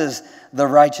blesses the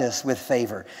righteous with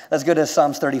favor. Let's go to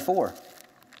Psalms 34.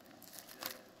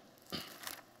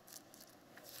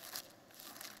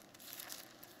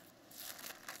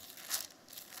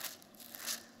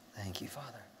 Thank you,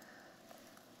 Father.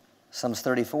 Psalms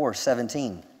 34,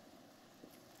 17.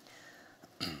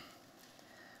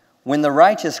 When the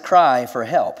righteous cry for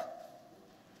help.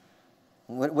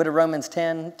 What did Romans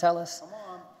 10 tell us?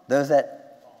 Those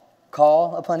that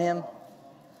call upon him.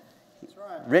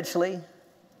 Richly,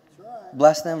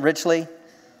 bless them richly,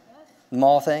 in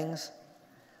all things.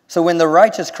 So when the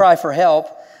righteous cry for help,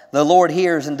 the Lord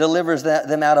hears and delivers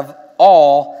them out of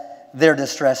all their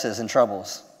distresses and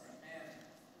troubles.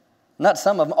 Not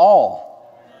some of them,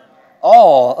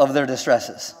 all of their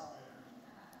distresses.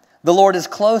 The Lord is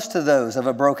close to those of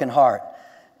a broken heart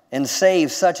and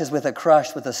saves such as with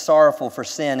a sorrowful for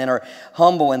sin and are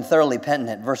humble and thoroughly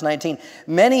penitent. Verse 19,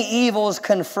 many evils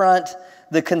confront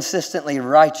the consistently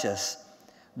righteous,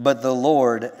 but the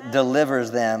Lord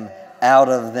delivers them out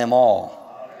of them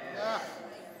all.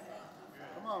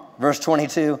 Verse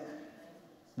 22,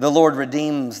 the Lord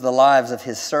redeems the lives of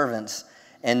his servants,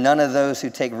 and none of those who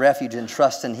take refuge and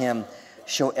trust in him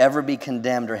shall ever be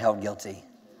condemned or held guilty.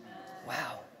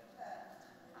 Wow.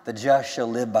 The just shall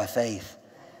live by faith.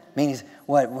 Means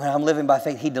what? When I'm living by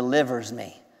faith, he delivers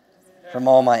me from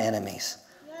all my enemies.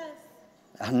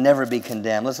 I'll never be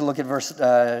condemned. Let's look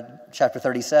at chapter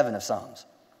 37 of Psalms.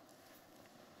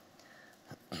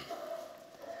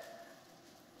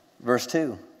 Verse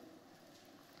 2.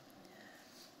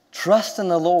 Trust in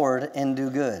the Lord and do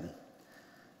good.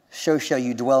 So shall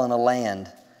you dwell in a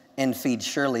land and feed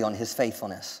surely on his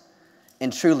faithfulness.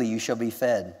 And truly you shall be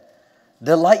fed.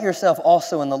 Delight yourself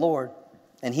also in the Lord,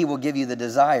 and he will give you the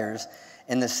desires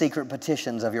and the secret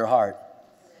petitions of your heart.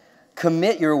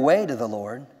 Commit your way to the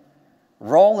Lord.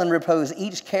 Roll and repose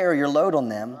each care your load on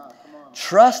them.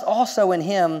 Trust also in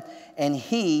Him, and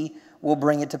He will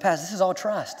bring it to pass. This is all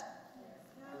trust.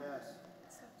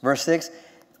 Verse 6,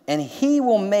 and He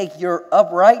will make your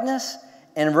uprightness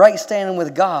and right standing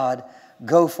with God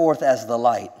go forth as the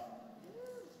light,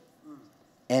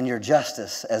 and your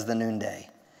justice as the noonday.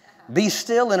 Be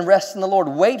still and rest in the Lord.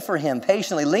 Wait for Him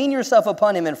patiently. Lean yourself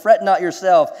upon Him and fret not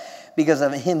yourself because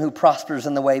of him who prospers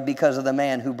in the way, because of the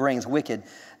man who brings wicked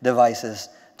devices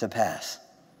to pass.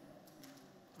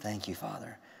 Thank you,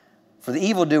 Father. For the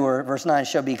evildoer, verse 9,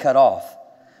 shall be cut off,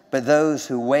 but those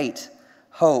who wait,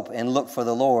 hope, and look for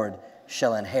the Lord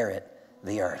shall inherit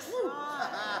the earth.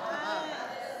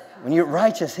 When you're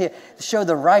righteous here, show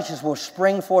the righteous will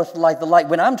spring forth like the light.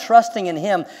 When I'm trusting in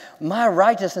Him, my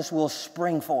righteousness will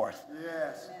spring forth.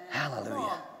 Yes.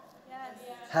 Hallelujah.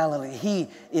 Hallelujah. He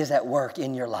is at work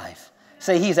in your life.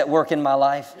 Say, He's at work in my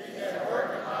life. He's at work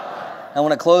in my life. I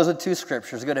want to close with 2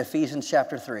 scriptures. Go to Ephesians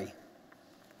chapter 3.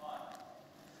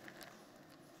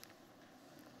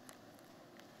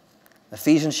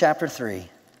 Ephesians chapter 3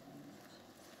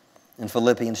 and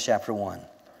Philippians chapter 1.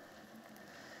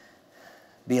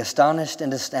 Be astonished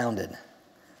and astounded,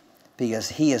 because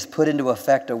He has put into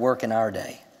effect a work in our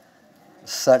day,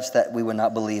 such that we would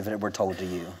not believe it were told to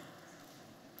you.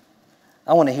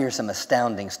 I want to hear some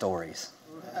astounding stories.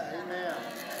 Amen.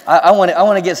 I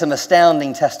want to get some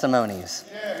astounding testimonies.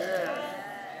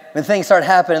 When things start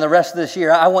happening the rest of this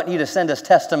year, I want you to send us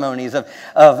testimonies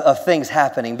of things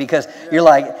happening, because you're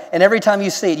like, and every time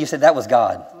you see it, you say, that was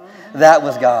God. That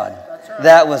was God.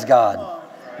 That was God.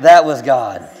 That was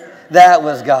God. That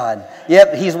was God.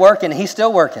 Yep, He's working. He's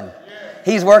still working.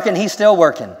 He's working. He's still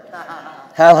working.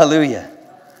 Hallelujah.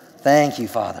 Thank you,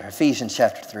 Father. Ephesians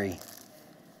chapter 3.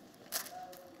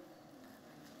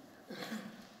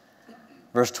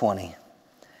 Verse 20.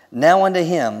 Now unto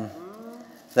Him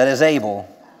that is able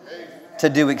to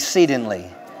do exceedingly.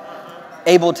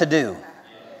 Able to do.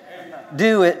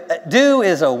 Do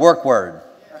is a work word.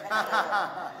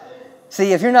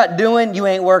 See, if you're not doing, you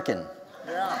ain't working.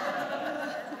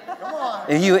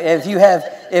 If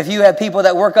you have people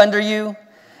that work under you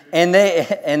and they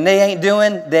ain't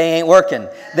doing, they ain't working.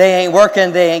 They ain't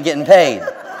working, they ain't getting paid.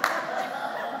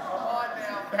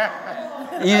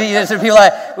 You just hear people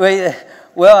like,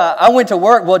 well, I went to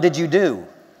work. Well, did you do?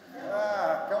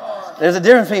 There's a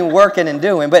difference between working and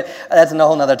doing, but that's a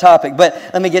whole other topic. But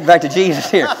let me get back to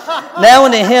Jesus here. Now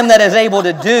unto Him that is able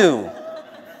to do.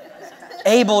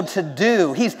 Able to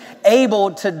do. He's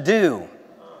able to do.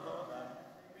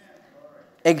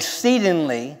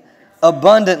 Exceedingly,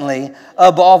 abundantly,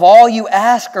 above all you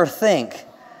ask or think,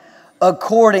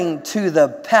 according to the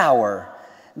power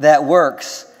that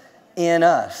works in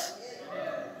us.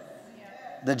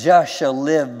 The just shall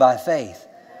live by faith.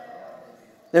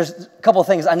 There's a couple of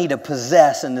things I need to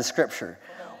possess in the scripture.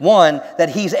 One, that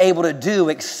He's able to do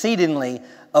exceedingly,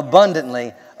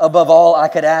 abundantly, above all I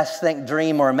could ask, think,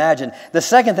 dream, or imagine. The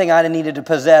second thing I needed to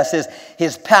possess is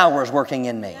His power is working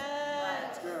in me.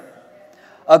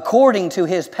 According to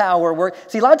His power work.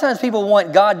 See, a lot of times people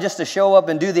want God just to show up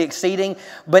and do the exceeding,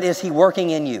 but is He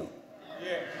working in you?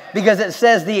 Because it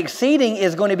says the exceeding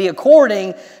is going to be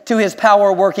according to His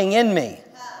power working in me.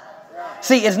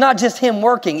 See, it's not just Him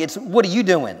working, it's what are you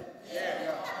doing?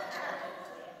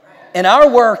 And our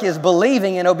work is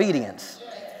believing in obedience.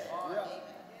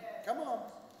 Come on.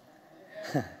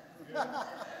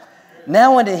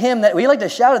 Now unto Him that, we like to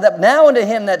shout at that, now unto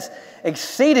Him that's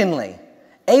exceedingly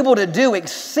able to do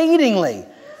exceedingly.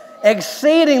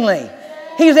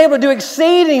 He's able to do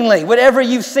exceedingly whatever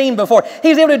you've seen before.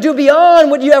 He's able to do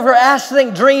beyond what you ever asked,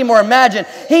 think, dream, or imagine.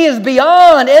 He is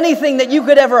beyond anything that you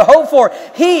could ever hope for.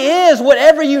 He is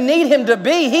whatever you need Him to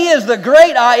be. He is the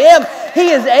great I am. He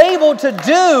is able to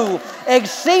do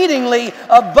exceedingly,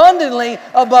 abundantly,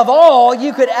 above all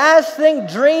you could ask, think,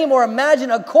 dream, or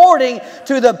imagine, according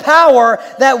to the power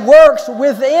that works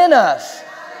within us.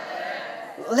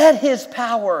 Let His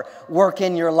power work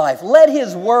in your life. Let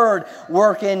His word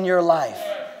work in your life.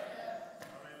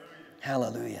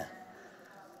 Hallelujah.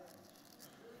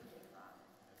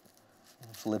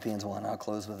 Philippians 1, I'll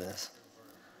close with this.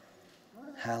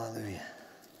 Hallelujah.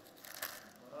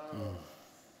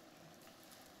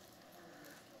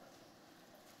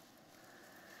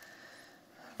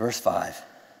 Verse 5.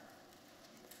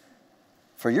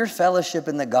 For your fellowship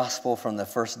in the gospel from the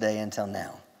first day until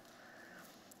now,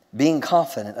 being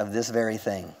confident of this very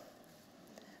thing,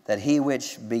 that He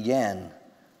which began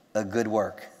a good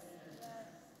work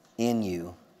in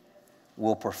you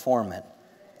will perform it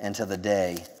until the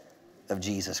day of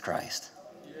Jesus Christ.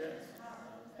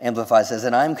 Amplified says,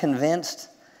 and I'm convinced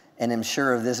and am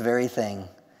sure of this very thing,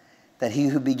 that he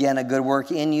who began a good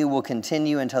work in you will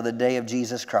continue until the day of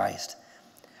Jesus Christ,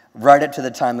 right up to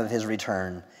the time of his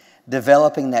return,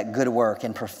 developing that good work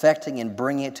and perfecting and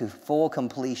bringing it to full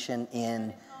completion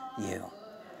in you.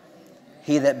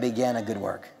 He that began a good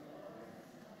work,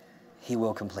 he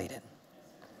will complete it.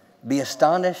 Be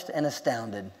astonished and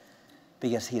astounded,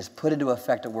 because he has put into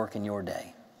effect a work in your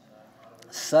day,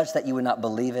 such that you would not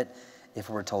believe it if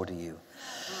it were told to you.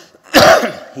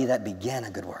 He that began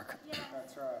a good work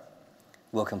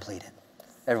will complete it.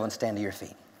 Everyone stand to your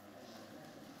feet.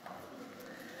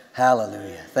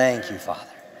 Hallelujah. Thank you, Father.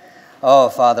 Oh,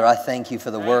 Father, I thank you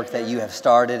for the work that you have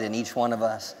started in each one of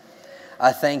us.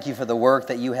 I thank you for the work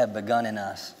that you have begun in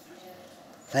us.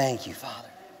 Thank you, Father.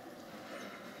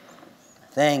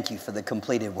 Thank you for the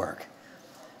completed work.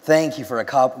 Thank you for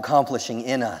accomplishing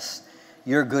in us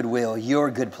your good will, your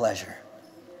good pleasure.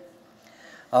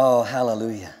 Oh,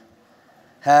 hallelujah.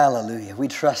 Hallelujah. We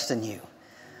trust in you.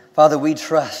 Father, we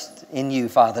trust in you,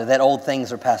 Father, that old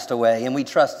things are passed away, and we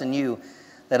trust in you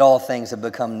that all things have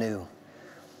become new.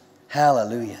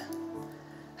 Hallelujah.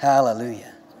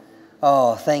 Hallelujah.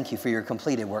 Oh, thank you for your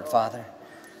completed work, Father.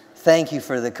 Thank you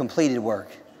for the completed work.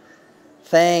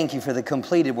 Thank you for the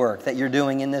completed work that you're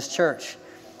doing in this church.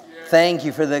 Thank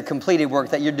you for the completed work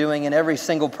that you're doing in every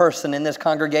single person in this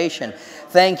congregation.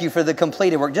 Thank you for the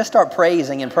completed work. Just start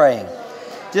praising and praying.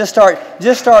 Just start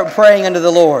praying unto the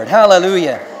Lord.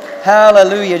 Hallelujah.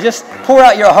 Hallelujah. Just pour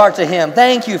out your heart to him.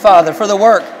 Thank you, Father, for the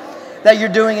work that you're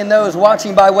doing in those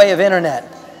watching by way of internet.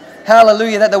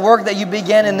 Hallelujah. That the work that you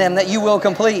began in them, that you will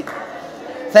complete.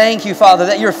 Thank you, Father,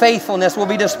 that your faithfulness will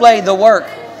be displayed. The work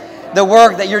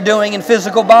that you're doing in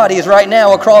physical bodies right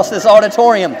now across this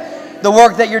auditorium. The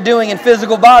work that you're doing in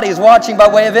physical bodies watching by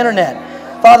way of internet.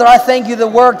 Father, I thank you the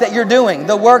work that you're doing.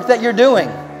 The work that you're doing.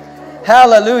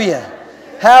 Hallelujah.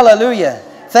 Hallelujah.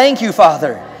 Thank you,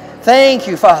 Father. Thank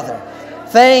you, Father.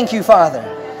 Thank you, Father.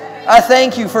 I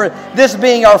thank you for this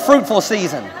being our fruitful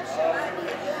season.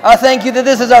 I thank you that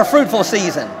this is our fruitful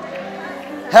season.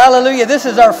 Hallelujah. This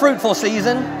is our fruitful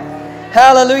season.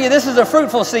 Hallelujah. This is a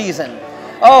fruitful season.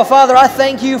 Oh, Father, I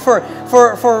thank you for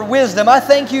wisdom. I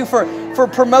thank you for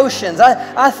promotions.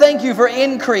 I thank you for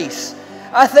increase.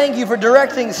 I thank you for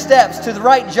directing steps to the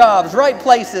right jobs, right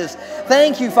places.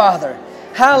 Thank you, Father.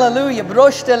 Hallelujah.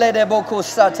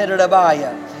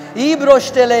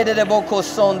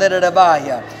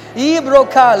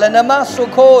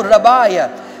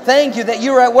 Thank you that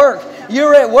you're at work.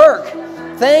 You're at work.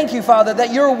 Thank you, Father,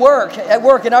 that you're at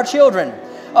work in our children.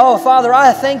 Oh, Father,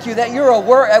 I thank you that you're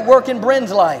at work in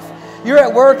Bryn's life. You're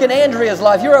at work in Andrea's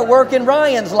life. You're at work in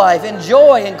Ryan's life, in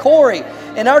Joy and Corey,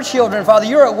 and our children, Father.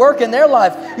 You're at work in their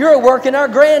life. You're at work in our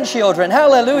grandchildren.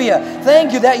 Hallelujah.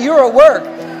 Thank you that you're at work.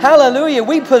 Hallelujah.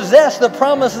 We possess the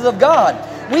promises of God.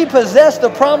 We possess the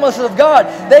promises of God.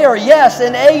 They are yes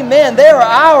and amen. They are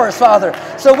ours, Father.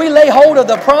 So we lay hold of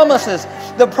the promises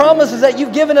that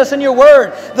you've given us in your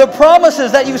word, the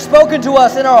promises that you've spoken to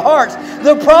us in our hearts,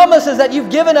 the promises that you've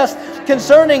given us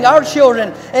concerning our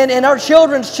children and our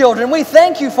children's children. We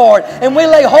thank you for it, and we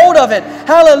lay hold of it.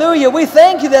 Hallelujah. We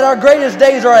thank you that our greatest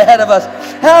days are ahead of us.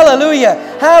 Hallelujah.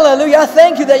 Hallelujah. I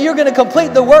thank you that you're going to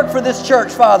complete the work for this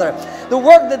church, Father. The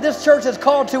work that this church is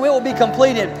called to, it will be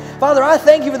completed. Father, I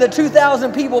thank you for the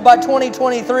 2,000 people by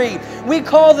 2023. We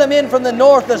call them in from the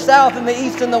north, the south, and the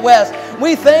east, and the west.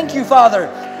 We thank you, Father.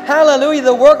 Hallelujah.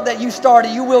 The work that you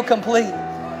started, you will complete.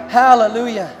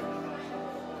 Hallelujah.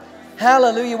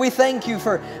 Hallelujah. We thank you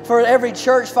for every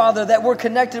church, Father, that we're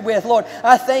connected with, Lord.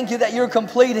 I thank you that you're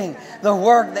completing the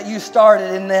work that you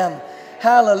started in them.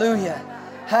 Hallelujah.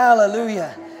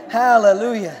 Hallelujah.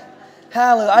 Hallelujah.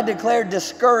 Hallelujah. I declare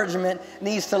discouragement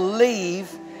needs to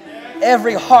leave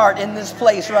every heart in this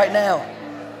place right now.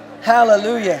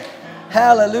 Hallelujah.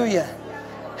 Hallelujah.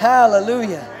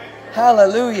 Hallelujah.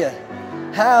 Hallelujah.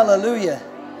 Hallelujah.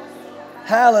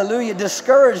 Hallelujah.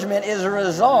 Discouragement is a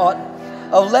result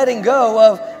of letting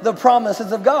go of the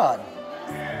promises of God.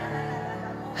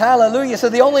 Hallelujah. So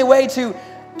the only way to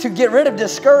get rid of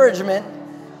discouragement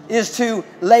is to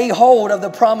lay hold of the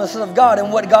promises of God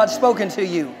and what God's spoken to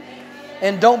you.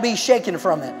 And don't be shaken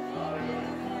from it.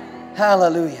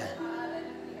 Hallelujah.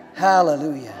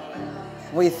 Hallelujah.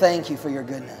 We thank you for your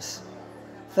goodness.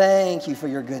 Thank you for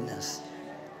your goodness.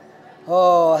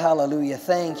 Oh, hallelujah.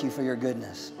 Thank you for your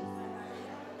goodness.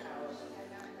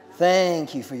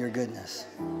 Thank you for your goodness.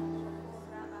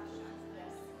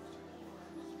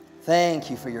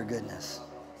 Thank you for your goodness.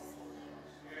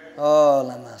 Oh,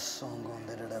 lama songon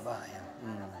de rabaya.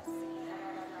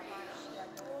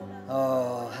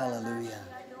 Oh, hallelujah.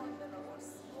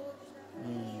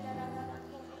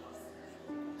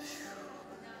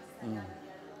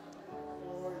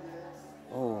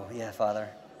 Father.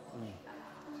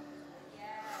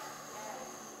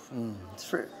 It's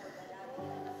true.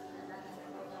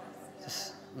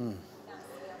 Just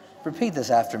repeat this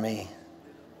after me.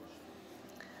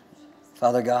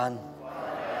 Father God,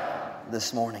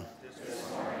 this morning,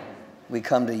 we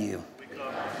come to you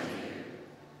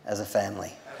as a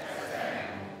family.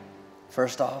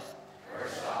 First off,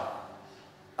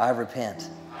 I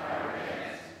repent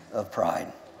of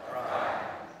pride.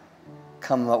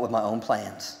 Coming up with my own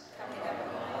plans.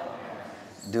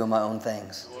 Doing my own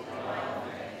things.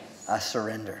 I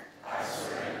surrender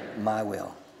my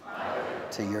will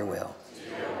to your will.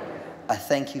 I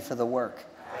thank you for the work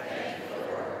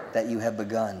that you have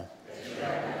begun.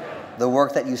 The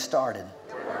work that you started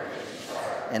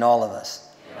in all of us.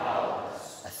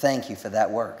 I thank you for that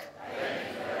work.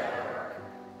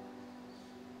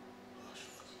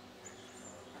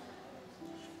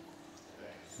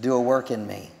 Do a work in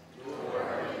me.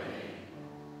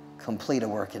 Complete a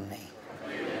work in me.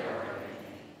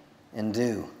 And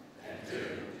do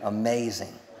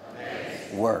amazing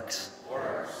works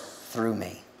through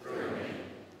me.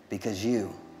 Because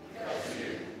you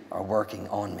are working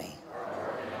on me.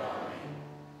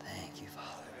 Thank you,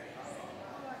 Father.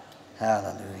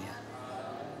 Hallelujah.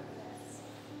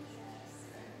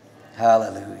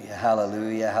 Hallelujah,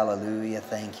 hallelujah, hallelujah.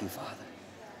 Thank you, Father.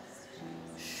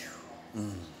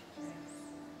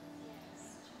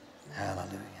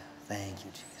 Hallelujah. Thank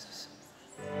you, Jesus.